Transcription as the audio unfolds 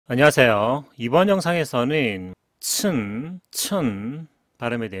안녕하세요. 이번 영상에서는 천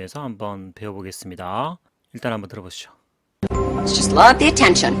발음에 대해서 한번 배워보겠습니다. 일단 한번 들어보시죠. It's just love the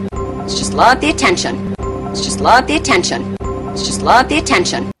attention. It's just love the attention. It's just love the attention. It's just love the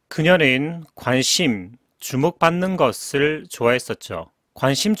attention. 그녀는 관심, 주목받는 것을 좋아했었죠.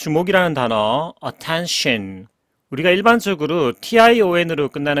 관심, 주목이라는 단어, attention. 우리가 일반적으로 tion으로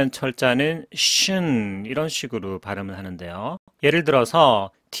끝나는 철자는 tion 이런 식으로 발음을 하는데요. 예를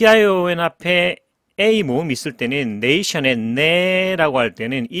들어서 tion 앞에 a 모음이 있을 때는 nation의 ne라고 할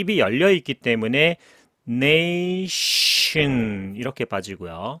때는 입이 열려 있기 때문에 nation 이렇게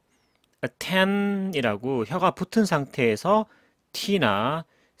빠지고요. attend이라고 혀가 붙은 상태에서 t나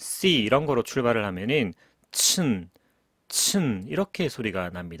c 이런 거로 출발을 하면은 친 이렇게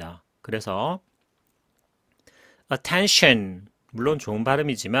소리가 납니다. 그래서 attention 물론 좋은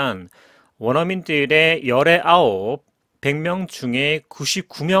발음이지만 원어민들의 열의 9, 100명 중에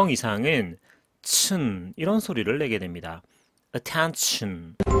 99명 이상은 친 이런 소리를 내게 됩니다.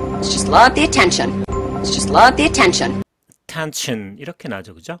 attention. It's just love the attention. It's just love the attention. attention 이렇게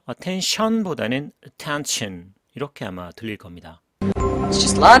나죠, 그죠? attention보다는 attention 이렇게 아마 들릴 겁니다. It's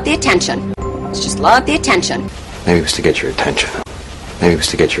just love the attention. It's just love the attention. Maybe it was to get your attention. Maybe it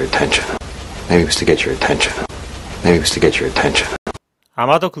was to get your attention. Maybe it was to get your attention. Maybe it was to get your attention.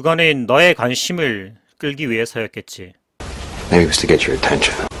 아마도 그거는 너의 관심을 끌기 위해서였겠지. Maybe it was to get your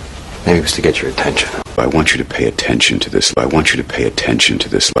attention. Maybe it was to get your attention. I want you to pay attention to this. I want you to pay attention to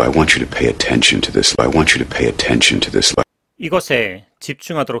this. I want you to pay attention to this. I want you to pay attention to this. 이것에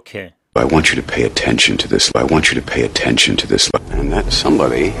집중하도록 해. I want you to pay attention to this. I want you to pay attention to this. And that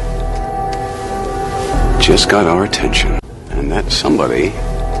somebody just got our attention. And that somebody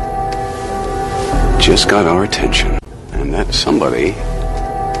just got our attention. And that somebody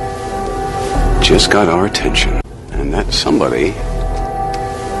just got our attention. And that somebody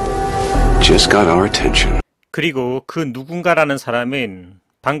just got our attention. 그리고 그 누군가라는 사람은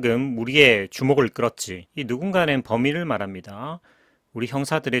방금 우리의 주목을 끌었지. 이 누군가는 범인을 말합니다. 우리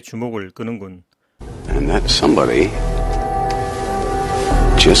형사들의 주목을 끄는군. And that somebody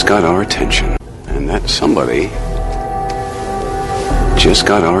just got our attention. And that somebody just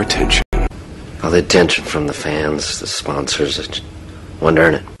got our attention. All the attention from the fans, the sponsors, it won't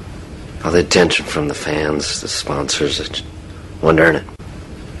earn it. All the attention from the fans, the sponsors, it won't earn it.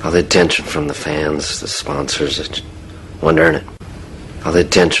 All the attention from the fans, the sponsors, it won't earn it. All the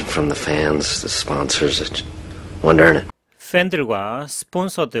attention from the fans, the sponsors, it won't earn it. 팬들과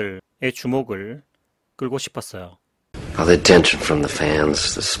스폰서들의 주목을 끌고 싶었어요. All the attention from the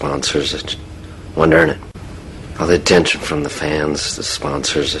fans, the sponsors, it won't earn it. All the attention from the fans, the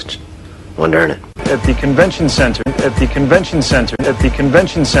sponsors, it won't earn it. At the convention center, at the convention center, at the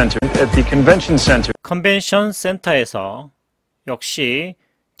convention center, at the convention center. 컨벤션 센터에서 역시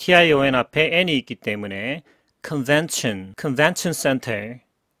tion 앞에 n이 있기 때문에 convention center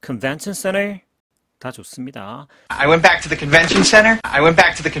다 좋습니다. I went back to the convention center. I went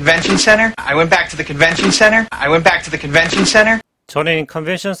back to the convention center. I went back to the convention center. I went back to the convention center. 저는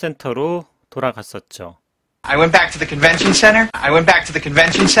컨벤션 센터로 돌아갔었죠. I went back to the convention center. I went back to the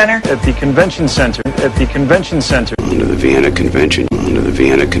convention center. At the convention center, at the convention center. Under the Vienna Convention. Under the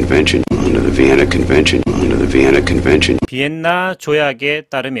Vienna Convention. Under the Vienna Convention. Under the Vienna Convention. 비엔나 조약에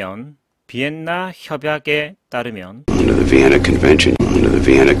따르면 비엔나 협약에 따르면 Under the Vienna Convention. Under the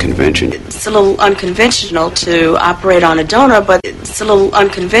Vienna Convention. It's a little unconventional to operate on a donor, but it's a little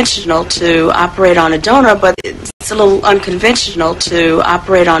unconventional to operate on a donor, but it's a little unconventional to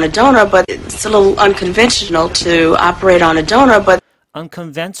operate on a donor, but it's a little unconventional to operate on a donor, but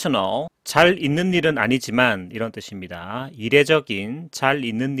unconventional 잘 있는 일은 아니지만 이런 뜻입니다. 이례적인 잘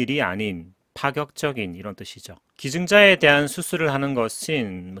있는 일이 아닌 파격적인 이런 뜻이죠. 기증자에 대한 수술을 하는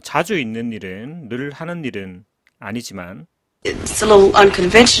것은 자주 있는 일은 늘 하는 일은 아니지만 it's a little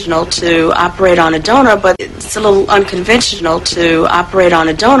unconventional to operate on a donor, but it's a little unconventional to operate on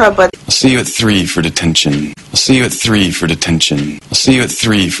a donor, but I'll see you at 3 for detention. I'll see you at 3 for detention. I'll see you at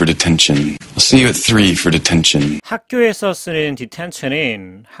 3 for detention. I'll see you at 3 for detention. 학교에서 쓰는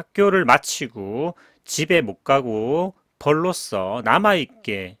detention은 학교를 마치고 집에 못 가고 벌로써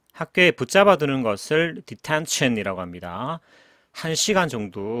남아있게 학교에 붙잡아 두는 것을 detention이라고 합니다. 1시간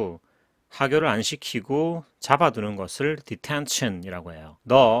정도 학교를 안 시키고 잡아두는 것을 detention이라고 해요.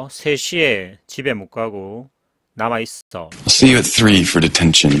 너 3시에 집에 못 가고 남아있어. I'll see you at 3 for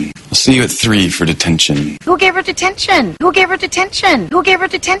detention. I'll see you at 3 for detention. Who gave her detention? Who gave her detention? Who gave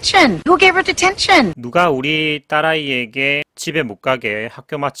her detention? Who gave her detention? 누가 우리 딸아이에게 집에 못 가게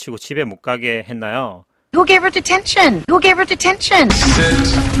학교 마치고 집에 못 가게 했나요? Who gave her detention? Who gave her detention?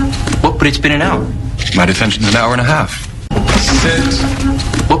 What? But it's been an hour. My detention's an hour and a half.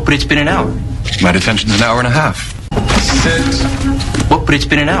 Sit. What? But it's been an hour. My detention's an hour and a half. Sit. What? But it's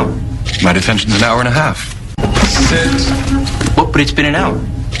been an hour. My detention's an hour and a half. Sit. What? But it's been an hour.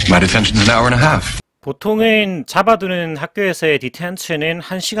 My detention's an hour and a half. 보통은 잡아두는 학교에서의 디텐션은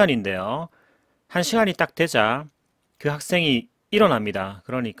 1시간인데요. 1시간이 딱 되자 그 학생이 일어납니다.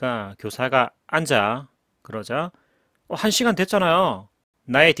 그러니까 교사가 앉아 그러자 1시간 됐잖아요.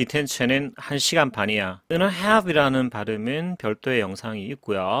 나의 디텐션은 1시간 반이야. in a half이라는 발음은 별도의 영상이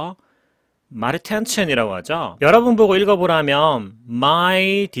있고요. my detention이라고 하죠. 여러분 보고 읽어보라면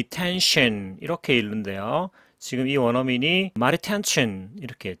my detention 이렇게 읽는데요. 지금 이 원어민이 my detention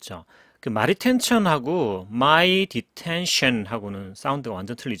이렇게 했죠. 그 my detention하고 my detention하고는 사운드가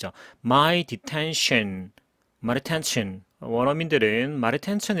완전 틀리죠. my detention, my detention. 원어민들은 my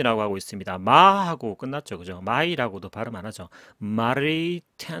detention이라고 하고 있습니다. 마하고 끝났죠, 그죠? my라고도 발음 안 하죠. my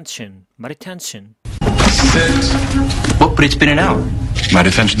detention, my detention. Sit. What? But it's been an hour. My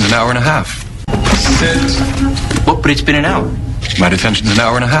detention's an hour and a half. Sit. What? But it's been an hour. My detention's an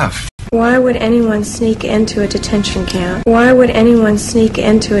hour and a half. Why would anyone sneak into a detention camp? Why would anyone sneak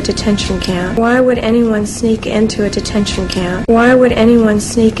into a detention camp? Why would anyone sneak into a detention camp? Why would anyone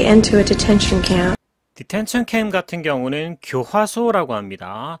sneak into a detention camp? 디텐션 캠 같은 경우는 교화소라고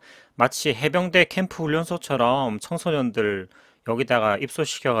합니다. 마치 해병대 캠프 훈련소처럼 청소년들 여기다가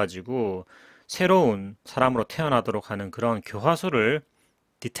입소시켜가지고 새로운 사람으로 태어나도록 하는 그런 교화소를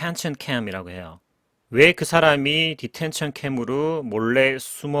디텐션 캠이라고 해요. 왜 그 사람이 디텐션 캠으로 몰래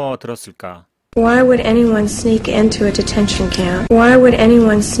숨어 들었을까? Why would anyone sneak into a detention camp? Why would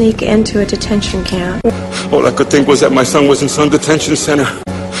anyone sneak into a detention camp? All I could think was that my son was in some detention center.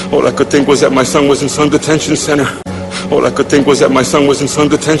 All I could think was that my son was in some detention center. All I could think was that my son was in some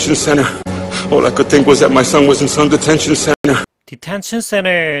detention center. All I could think was that my son was in some detention center. 디텐션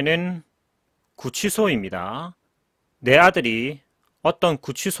센터는 구치소입니다. 내 아들이 어떤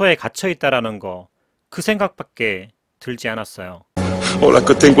구치소에 갇혀 있다라는 거 그 생각밖에 들지 않았어요. All I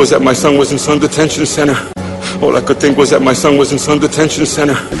could think was that my son was in some detention center. All I could think was that my son was in some detention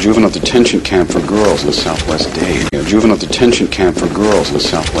center. A juvenile detention camp for girls in Southwest Dade. A juvenile detention camp for girls in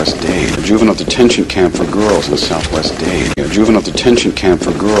Southwest Dade. A juvenile detention camp for girls in Southwest Dade. A juvenile detention camp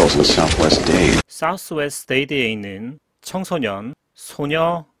for girls in Southwest Dade. 사우스웨스트 데이드에 있는 청소년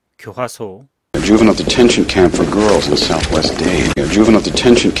소녀 교화소. A juvenile detention camp for girls in Southwest Dade. A juvenile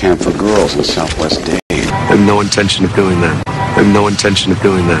detention camp for girls in Southwest Dade. I have no intention of doing that. I have no intention of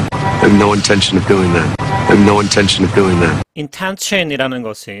doing that. I have no intention of doing that. I have no intention of doing that. intention이라는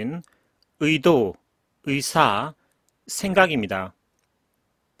것은 의도, 의사, 생각입니다.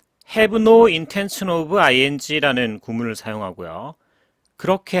 have no intention of ing라는 구문을 사용하고요.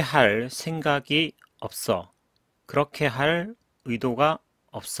 그렇게 할 생각이 없어. 그렇게 할 의도가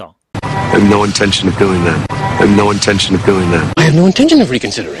없어. I have no intention of doing that. I have no intention of doing that. I have no intention of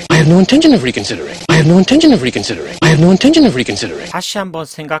reconsidering. I have no intention of reconsidering. I have no intention of reconsidering. I have no intention of reconsidering. 다시 한번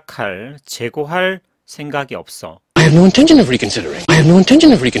생각할, 재고할 생각이 없어. I have no intention of reconsidering. I have no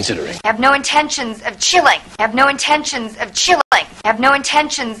intention of reconsidering. Have no intentions of chilling. Have no intentions of chilling. Have no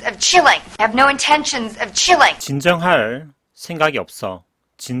intentions of chilling. Have no intentions of chilling. 진정할 생각이 없어.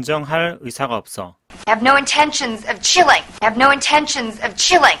 진정할 의사가 없어. Have no intentions of chilling. Have no intentions of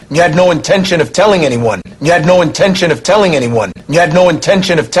chilling. You had no intention of telling anyone. You had no intention of telling anyone. You had no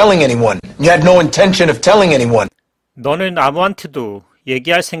intention of telling anyone. You had no intention of telling anyone. 너는 아무한테도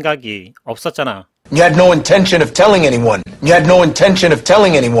얘기할 생각이 없었잖아. You had no intention of telling anyone. You had no intention of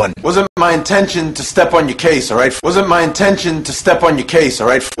telling anyone. Wasn't my intention to step on your case, alright? Wasn't my intention to step on your case,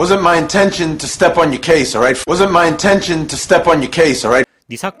 alright? Wasn't my intention to step on your case, alright? Wasn't my intention to step on your case, alright?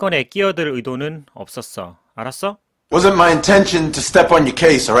 네 사건에 끼어들 의도는 없었어. 알았어? Wasn't my intention to step on your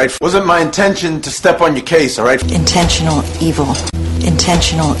case, alright? Wasn't my intention to step on your case, alright? Intentional evil.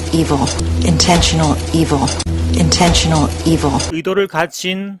 Intentional evil. Intentional evil. Intentional evil. 의도를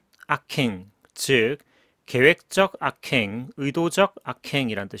가진 악행, 즉 계획적 악행, 의도적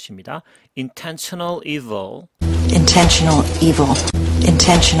악행이란 뜻입니다. Intentional evil. Intentional evil.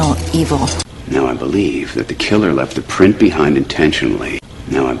 Intentional evil. Now I believe that the killer left the print behind intentionally.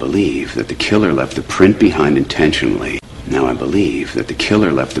 Now I believe that the killer left the print behind intentionally. Now I believe that the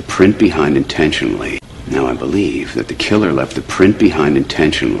killer left the print behind intentionally. Now I believe that the killer left the print behind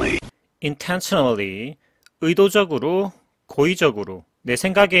intentionally. Intentionally, 의도적으로, 고의적으로. 내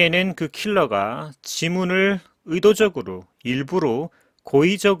생각에는 그 킬러가 지문을 의도적으로, 일부러,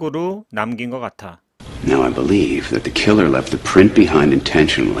 고의적으로 남긴 것 같아. Now I believe that the killer left the print behind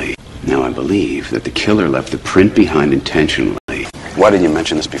intentionally. Now I believe that the killer left the print behind intentionally. Why didn't you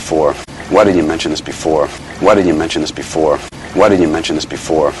mention this before? Why didn't you mention this before? Why didn't you mention this before? Why didn't you mention this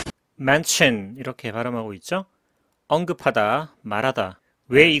before? mention 이렇게 발음하고 있죠. 언급하다, 말하다.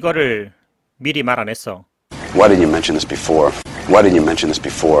 왜 이거를 미리 말 안 했어? Why didn't you mention this before? Why didn't you mention this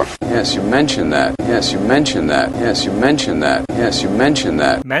before? Yes, you mentioned that. Yes, you mentioned that. Yes, you mentioned that. Yes, you mentioned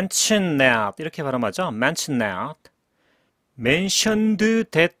that. mention that 이렇게 발음하죠. mention that. mentioned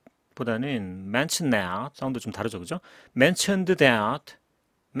that 보다는 mention that 사운드 좀 다르죠, 그죠? mentioned that.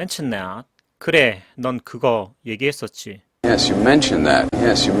 mention that. 그래, 넌 그거 얘기했었지. Yes, you mentioned that.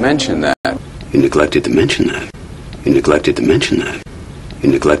 Yes, you mentioned that. You neglected to mention that. You neglected to mention that.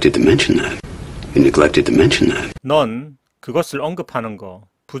 You neglected to mention that. You neglected to mention that. 넌 그것을 언급하는 거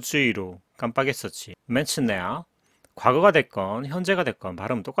부주의로 깜빡했었지. mention that. 과거가 됐건 현재가 됐건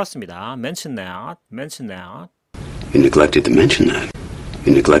발음은 똑같습니다. mention that. mention that. You neglected to mention that.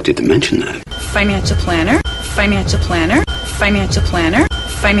 You neglected to mention that. Financial planner, financial planner, financial planner,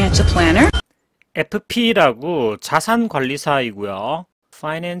 financial planner. FP라고 자산관리사이고요.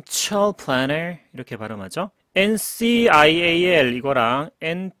 Financial Planner 이렇게 발음하죠. NCIAL 이거랑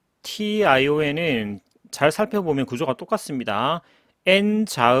NTION은 잘 살펴보면 구조가 똑같습니다. N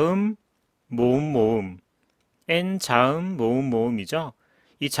자음 모음 모음 N 자음 모음 모음이죠.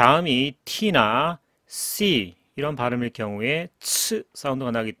 이 자음이 T나 C 이런 발음일 경우에 츠 사운드가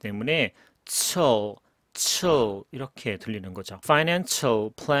나기 때문에 칠 이렇게 들리는 거죠.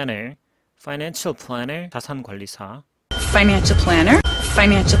 Financial Planner Financial Planner 자산관리사 Financial planner,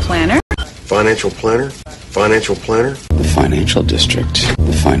 financial planner. Financial planner? Financial planner? The financial district.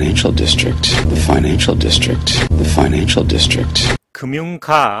 The financial district. The financial district. The financial district.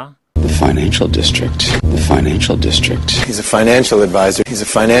 금융가 The financial district. The financial district. He's a financial advisor. He's a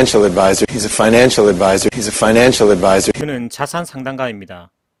financial advisor. He's a financial advisor. He's a financial advisor. 그는 자산 상담가입니다.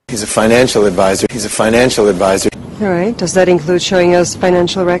 He's a financial advisor. He's a financial advisor. All right. Does that include showing us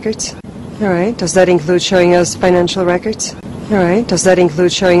financial records? All right. Does that include showing us financial records? All right. Does that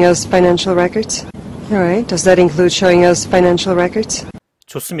include showing us financial records? All right. Does that include showing us financial records?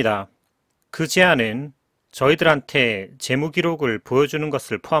 좋습니다. 그 제안은 저희들한테 재무 기록을 보여주는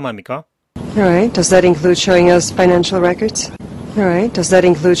것을 포함합니까? All right. Does that include showing us financial records? All right. Does that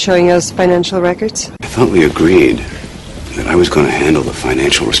include showing us financial records? I thought we agreed that I was going to handle the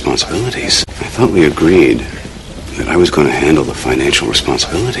financial responsibilities. I thought we agreed that I was going to handle the financial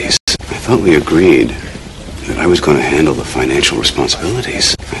responsibilities. I thought we agreed that I was going to handle the financial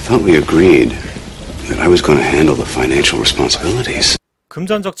responsibilities. I thought we agreed that I was going to handle the financial responsibilities.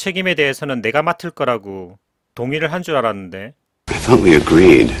 금전적 책임에 대해서는 내가 맡을 거라고 동의를 한 줄 알았는데. I thought we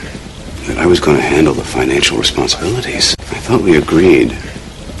agreed that I was going to handle the financial responsibilities. I thought we agreed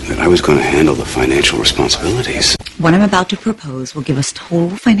that I was going to handle the financial responsibilities. What I'm about to propose will give us total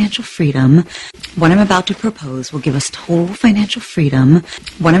financial freedom. What I'm about to propose will give us total financial freedom.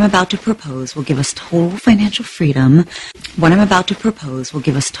 What I'm about to propose will give us total financial freedom. What I'm about to propose will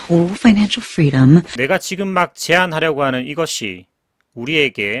give us total financial freedom. 내가 지금 막 제안하려고 하는 이것이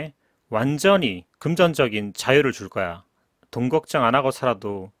우리에게 완전히 금전적인 자유를 줄 거야. 돈 걱정 안 하고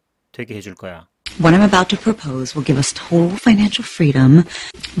살아도 되게 해줄 거야. What I'm about to propose will give us total financial freedom.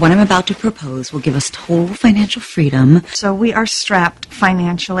 What I'm about to propose will give us total financial freedom. So we are strapped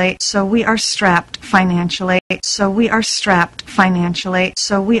financially. So we are strapped financially. So we are strapped financially.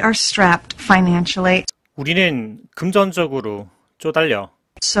 So we are strapped financially. 우리는 금전적으로 쪼달려.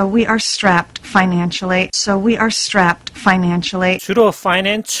 So we are strapped financially. So we are strapped financially. 주로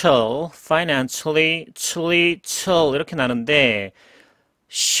financial, financially, chill 이렇게 나는데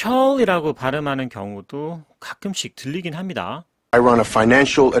shall이라고 발음하는 경우도 가끔씩 들리긴 합니다. I run a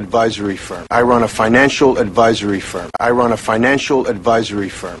financial advisory firm. I run a financial advisory firm. I run a financial advisory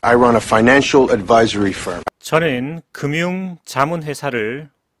firm. I run a financial advisory firm. 저는 금융 자문 회사를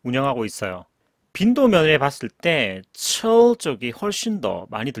운영하고 있어요. 빈도면에 봤을 때 chill 쪽이 훨씬 더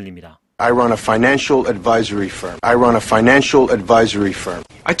많이 들립니다. I run a financial advisory firm. I run a financial advisory firm.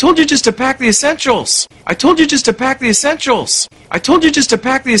 I told you just to pack the essentials. I told you just to pack the essentials. I told you just to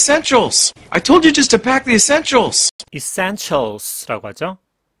pack the essentials. I told you just to pack the essentials. essentials라고 하죠.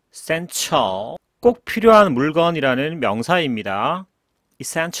 essential. 꼭 필요한 물건이라는 명사입니다.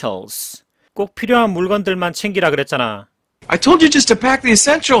 essentials. 꼭 필요한 물건들만 챙기라 그랬잖아. I told you just to pack the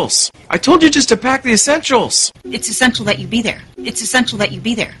essentials. I told you just to pack the essentials. It's essential that you be there. It's essential that you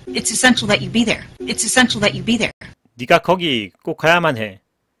be there. It's essential that you be there. It's essential that you be there. 네가 거기 꼭 가야만 해.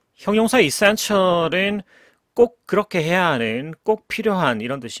 형용사 essential은 꼭 그렇게 해야 하는, 꼭 필요한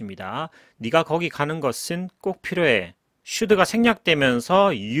이런 뜻입니다. 네가 거기 가는 것은 꼭 필요해. should가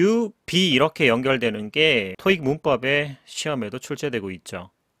생략되면서 you, be 이렇게 연결되는 게 토익 문법의 시험에도 출제되고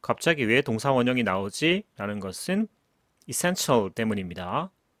있죠. 갑자기 왜 동사 원형이 나오지? 라는 것은 essential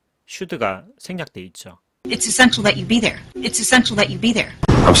때문입니다. should가 생략돼 있죠. It's essential that you be there. It's essential that you be there.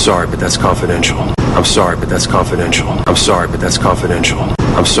 I'm sorry, but that's confidential. I'm sorry, but that's confidential. I'm sorry, but that's confidential.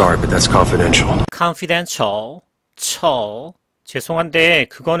 I'm sorry, but that's confidential. confidential, 죄송한데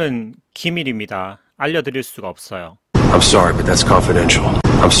그거는 기밀입니다. 알려드릴 수가 없어요. I'm sorry, but that's confidential.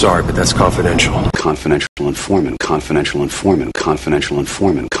 I'm sorry, but that's confidential. Confidential informant, confidential informant, confidential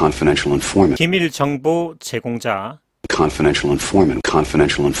informant, confidential informant. 기밀 정보 제공자. Confidential informant,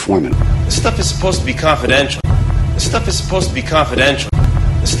 confidential informant. This stuff is supposed to be confidential. This stuff is supposed to be confidential.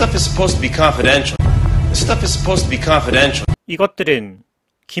 This stuff is supposed to be confidential. This stuff is supposed to be confidential. 이것들은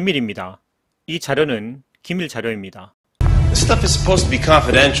기밀입니다. 이 자료는 기밀 자료입니다. This stuff is supposed to be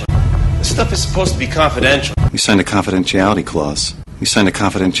confidential. This stuff is supposed to be confidential. You signed a confidentiality clause. You signed a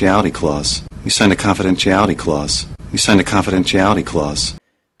confidentiality clause. You signed a confidentiality clause. You signed a confidentiality clause.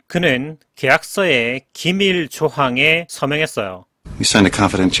 그는 계약서의 기밀 조항에 서명했어요. You signed a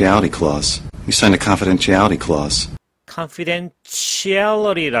confidentiality clause. You signed a confidentiality clause.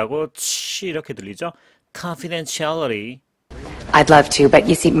 confidentiality라고 이렇게 들리죠? confidentiality. I'd love to, but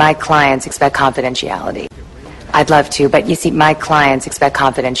you see, my clients expect confidentiality. I'd love to, but you see, my clients expect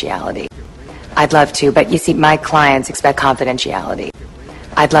confidentiality. I'd love to, but you see, my clients expect confidentiality.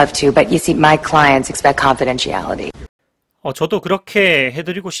 I'd love to, but you see, my clients expect confidentiality. 저도 그렇게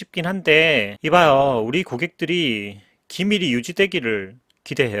해드리고 싶긴 한데, 이봐요, 우리 고객들이 기밀이 유지되기를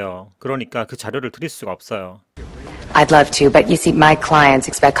기대해요. 그러니까 그 자료를 드릴 수가 없어요. I'd love to, but you see, my clients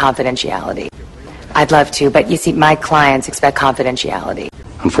expect confidentiality. I'd love to, but you see, my clients expect confidentiality.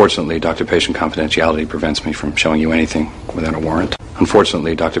 Unfortunately, doctor-patient confidentiality prevents me from showing you anything without a warrant.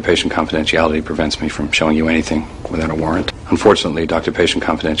 Unfortunately, doctor-patient confidentiality prevents me from showing you anything without a warrant. Unfortunately, doctor-patient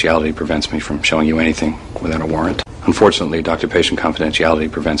confidentiality prevents me from showing you anything without a warrant. Unfortunately, doctor-patient confidentiality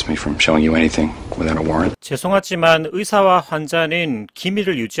prevents me from showing you anything without a warrant. 죄송하지만 의사와 환자는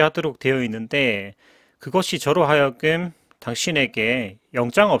기밀을 유지하도록 되어 있는데 그것이 저로 하여금 당신에게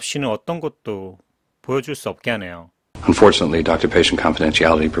영장 없이는 어떤 것도 보여줄 수 없게 하네요. Unfortunately, doctor-patient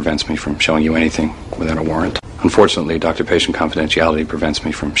confidentiality prevents me from showing you anything without a warrant. Unfortunately, doctor-patient confidentiality prevents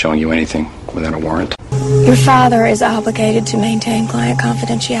me from showing you anything without a warrant. Your father is obligated to maintain client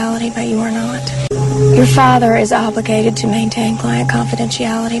confidentiality, but you are not. Your father is obligated to maintain client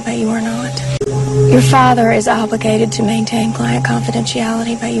confidentiality, but you are not. Your father is obligated to maintain client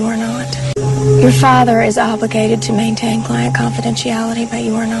confidentiality, but you are not. Your father is obligated to maintain client confidentiality, but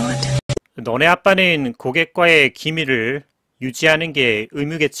you are not. 너네 아빠는 고객과의 기밀을 유지하는 게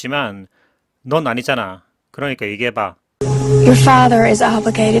의무겠지만 넌 아니잖아. 그러니까 얘기해봐. Your father is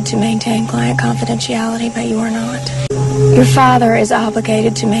obligated to maintain client confidentiality, but you are not. Your father is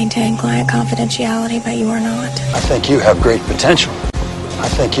obligated to maintain client confidentiality, but you are not. I think you have great potential. I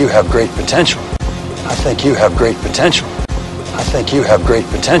think you have great potential. I think you have great potential. I think you have great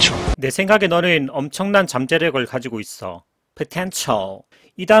potential. 내 생각에 너는 엄청난 잠재력을 가지고 있어. potential.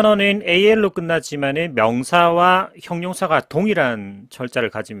 이 단어는 AL로 끝나지만 명사와 형용사가 동일한 철자를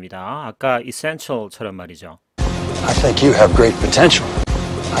가집니다. 아까 essential처럼 말이죠. I think you have great potential.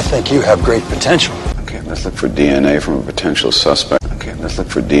 I think you have great potential. Okay, let's look for DNA from a potential suspect. Okay, let's look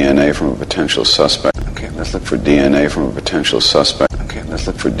for DNA from a potential suspect. Okay, let's look for DNA from a potential suspect. Okay, let's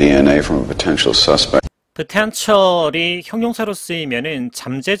look for DNA from a potential suspect. potential이 형용사로 쓰이면은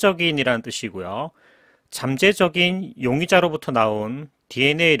잠재적인이라는 뜻이고요. 잠재적인 용의자로부터 나온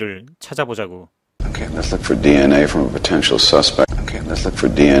DNA를 찾아보자고. Okay, let's look for DNA from a potential suspect. Okay, let's look for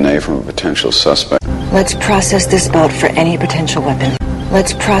DNA from a potential suspect. Let's process this boat for any potential weapon.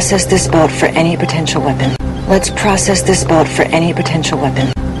 Let's process this boat for any potential weapon. Let's process this boat for any potential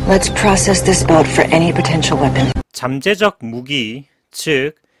weapon. Let's process this boat for any potential weapon. 잠재적 무기,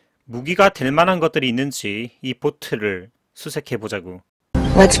 즉 무기가 될 만한 것들이 있는지 이 보트를 수색해 보자고.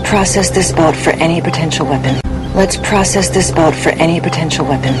 Let's process this boat for any potential weapon. Let's process this boat for any potential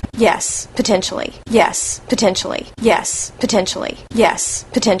weapon. Yes, potentially. Yes, potentially. Yes, potentially. Yes,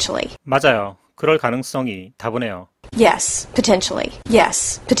 potentially. 맞아요. 그럴 가능성이 다분해요. Yes, potentially.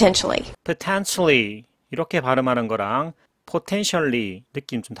 Yes, potentially. potentially 이렇게 발음하는 거랑 potentially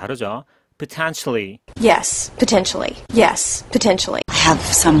느낌 좀 다르죠? potentially. Yes, potentially. Yes, potentially. I have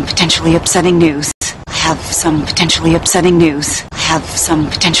some potentially upsetting news. I have some potentially upsetting news. I have some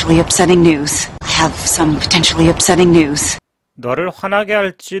potentially upsetting news. I have some potentially upsetting news. 너를 화나게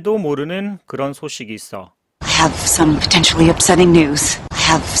할지도 모르는 그런 소식이 있어. I have some potentially upsetting news.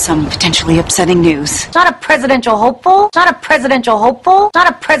 I have some potentially upsetting news. Not a presidential hopeful. Not a presidential hopeful. Not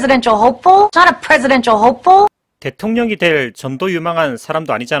a presidential hopeful. Not a presidential hopeful. 대통령이 될 전도 유망한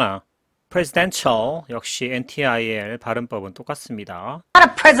사람도 아니잖아. presidential 역시 NTIL 발음법은 똑같습니다. Not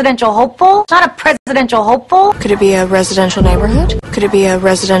a presidential hopeful. Not a presidential hopeful. Could it be a residential neighborhood? Could it be a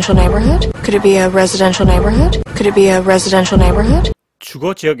residential neighborhood? Could it be a residential neighborhood? Could it be a residential neighborhood?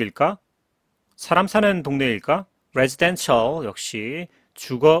 주거 지역일까? 사람 사는 동네일까? residential 역시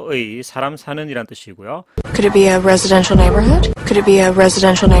주거의 사람 사는 이란 뜻이고요. Could it be a residential neighborhood? Could it be a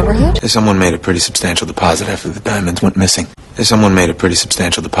residential neighborhood? Someone made a pretty substantial deposit after the diamonds went missing. Someone made a pretty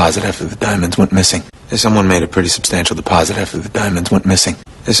substantial deposit after the diamonds went missing. Someone made a pretty substantial deposit after the diamonds went missing.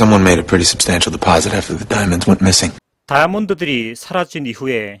 Someone made a pretty substantial deposit after the diamonds went missing. 다이아몬드들이 사라진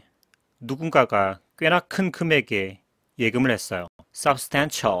이후에 누군가가 꽤나 큰 금액의 예금을 했어요.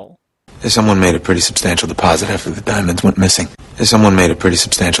 substantial. Someone made a pretty substantial deposit after the diamonds went missing. Someone made a pretty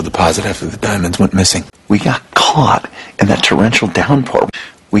substantial deposit after the diamonds went missing. We got caught in that torrential downpour.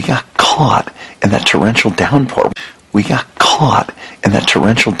 We got caught in that torrential downpour. We got caught in that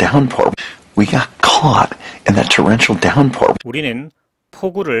torrential downpour. We got caught in that torrential downpour. 우리는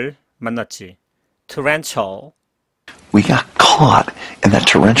폭우를 만났지. torrential. We got caught in that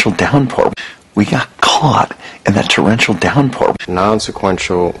torrential downpour. We got caught in that torrential downpour.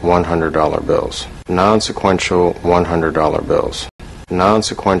 Non-sequential $100 bills. Non-sequential $100 bills.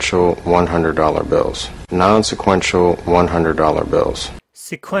 Non-sequential $100 bills. Non-sequential $100 bills.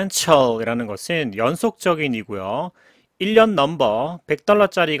 sequential이라는 것은 연속적인이고요. 1년 넘버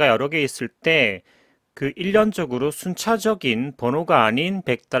 100달러짜리가 여러 개 있을 때 그 1년적으로 순차적인 번호가 아닌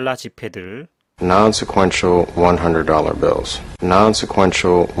 100달러 지폐들. Non-sequential $100 bills.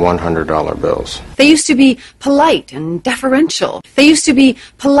 Non-sequential $100 bills. They used to be polite and deferential. They used to be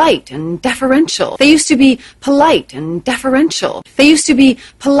polite and deferential. They used to be polite and deferential. They used to be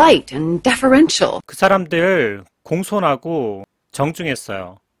polite and deferential. 그 사람들 공손하고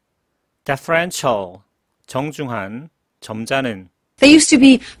정중했어요. deferential, 정중한, 점잖은. They used to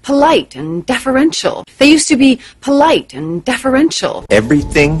be polite and deferential. They used to be polite and deferential.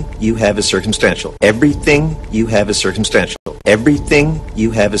 Everything you have is circumstantial. Everything you have is circumstantial. Everything you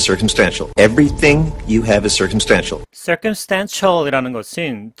have is circumstantial. Everything you have is circumstantial. circumstantial이라는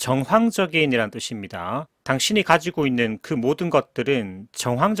것은 정황적인이라는 뜻입니다. 당신이 가지고 있는 그 모든 것들은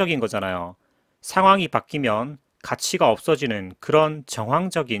정황적인 거잖아요. 상황이 바뀌면 가치가 없어지는 그런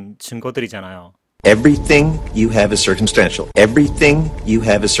정황적인 증거들이잖아요. Everything you have is circumstantial. Everything you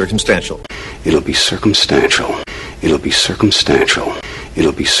have is circumstantial. It'll be circumstantial. It'll be circumstantial.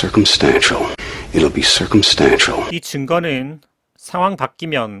 It'll be circumstantial. It'll be circumstantial. 이 증거는 상황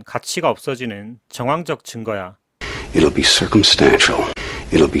바뀌면 가치가 없어지는 정황적 증거야. It'll be circumstantial.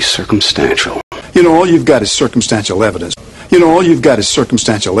 It'll be circumstantial. You know, all you've got is circumstantial evidence. You know, all you've got is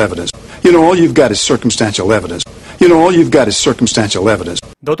circumstantial evidence. You know, all you've got is circumstantial evidence. You know, all you've got is circumstantial evidence.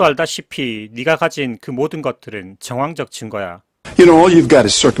 너도 알다시피 네가 가진 그 모든 것들은 정황적 증거야. You know, all you've got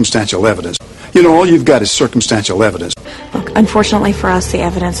is circumstantial evidence. You know, all you've got is circumstantial evidence. Look, unfortunately for us, the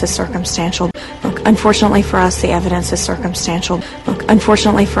evidence is circumstantial. Look, unfortunately for us, the evidence is circumstantial. Look,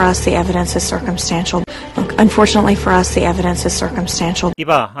 unfortunately for us, the evidence is circumstantial. Look, unfortunately for us, the evidence is circumstantial.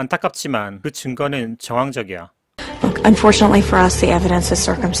 이봐, 안타깝지만 그 증거는 정황적이야. Look, unfortunately for us, the evidence is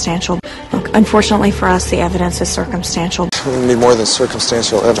circumstantial. Look, unfortunately for us, the evidence is circumstantial. We need more than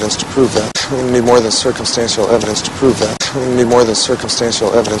circumstantial evidence to prove that. We need more than circumstantial evidence to prove that. We need more than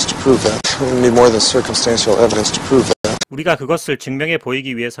circumstantial evidence to prove that. We need more than circumstantial evidence to prove that. 우리가 그것을 증명해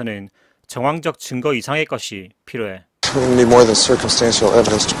보이기 위해서는 정황적 증거 이상의 것이 필요해. We need more than circumstantial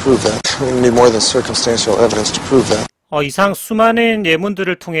evidence to prove that. We need more than circumstantial evidence to prove that. 이상 수많은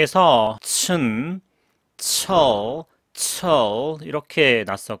예문들을 통해서 천, 철 이렇게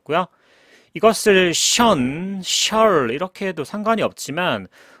났었고요. 이것을 션, 셜 이렇게 해도 상관이 없지만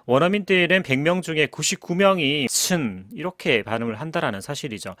원어민들은 100명 중에 99명이 천 이렇게 발음을 한다라는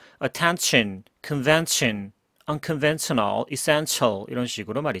사실이죠. attention, convention, unconventional, essential 이런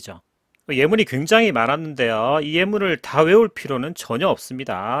식으로 말이죠. 예문이 굉장히 많았는데요. 이 예문을 다 외울 필요는 전혀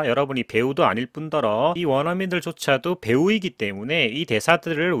없습니다. 여러분이 배우도 아닐 뿐더러 이 원어민들조차도 배우이기 때문에 이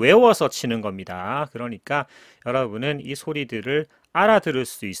대사들을 외워서 치는 겁니다. 그러니까 여러분은 이 소리들을 알아들을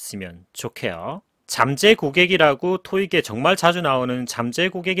수 있으면 좋게요. 잠재 고객이라고 토익에 정말 자주 나오는 잠재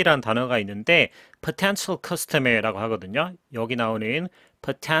고객이라는 단어가 있는데 potential customer라고 하거든요. 여기 나오는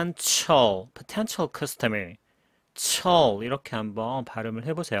potential customer 철 이렇게 한번 발음을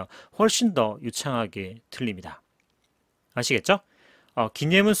해보세요. 훨씬 더 유창하게 들립니다. 아시겠죠?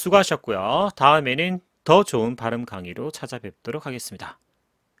 긴 예문 수고하셨고요. 다음에는 더 좋은 발음 강의로 찾아뵙도록 하겠습니다.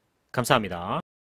 감사합니다.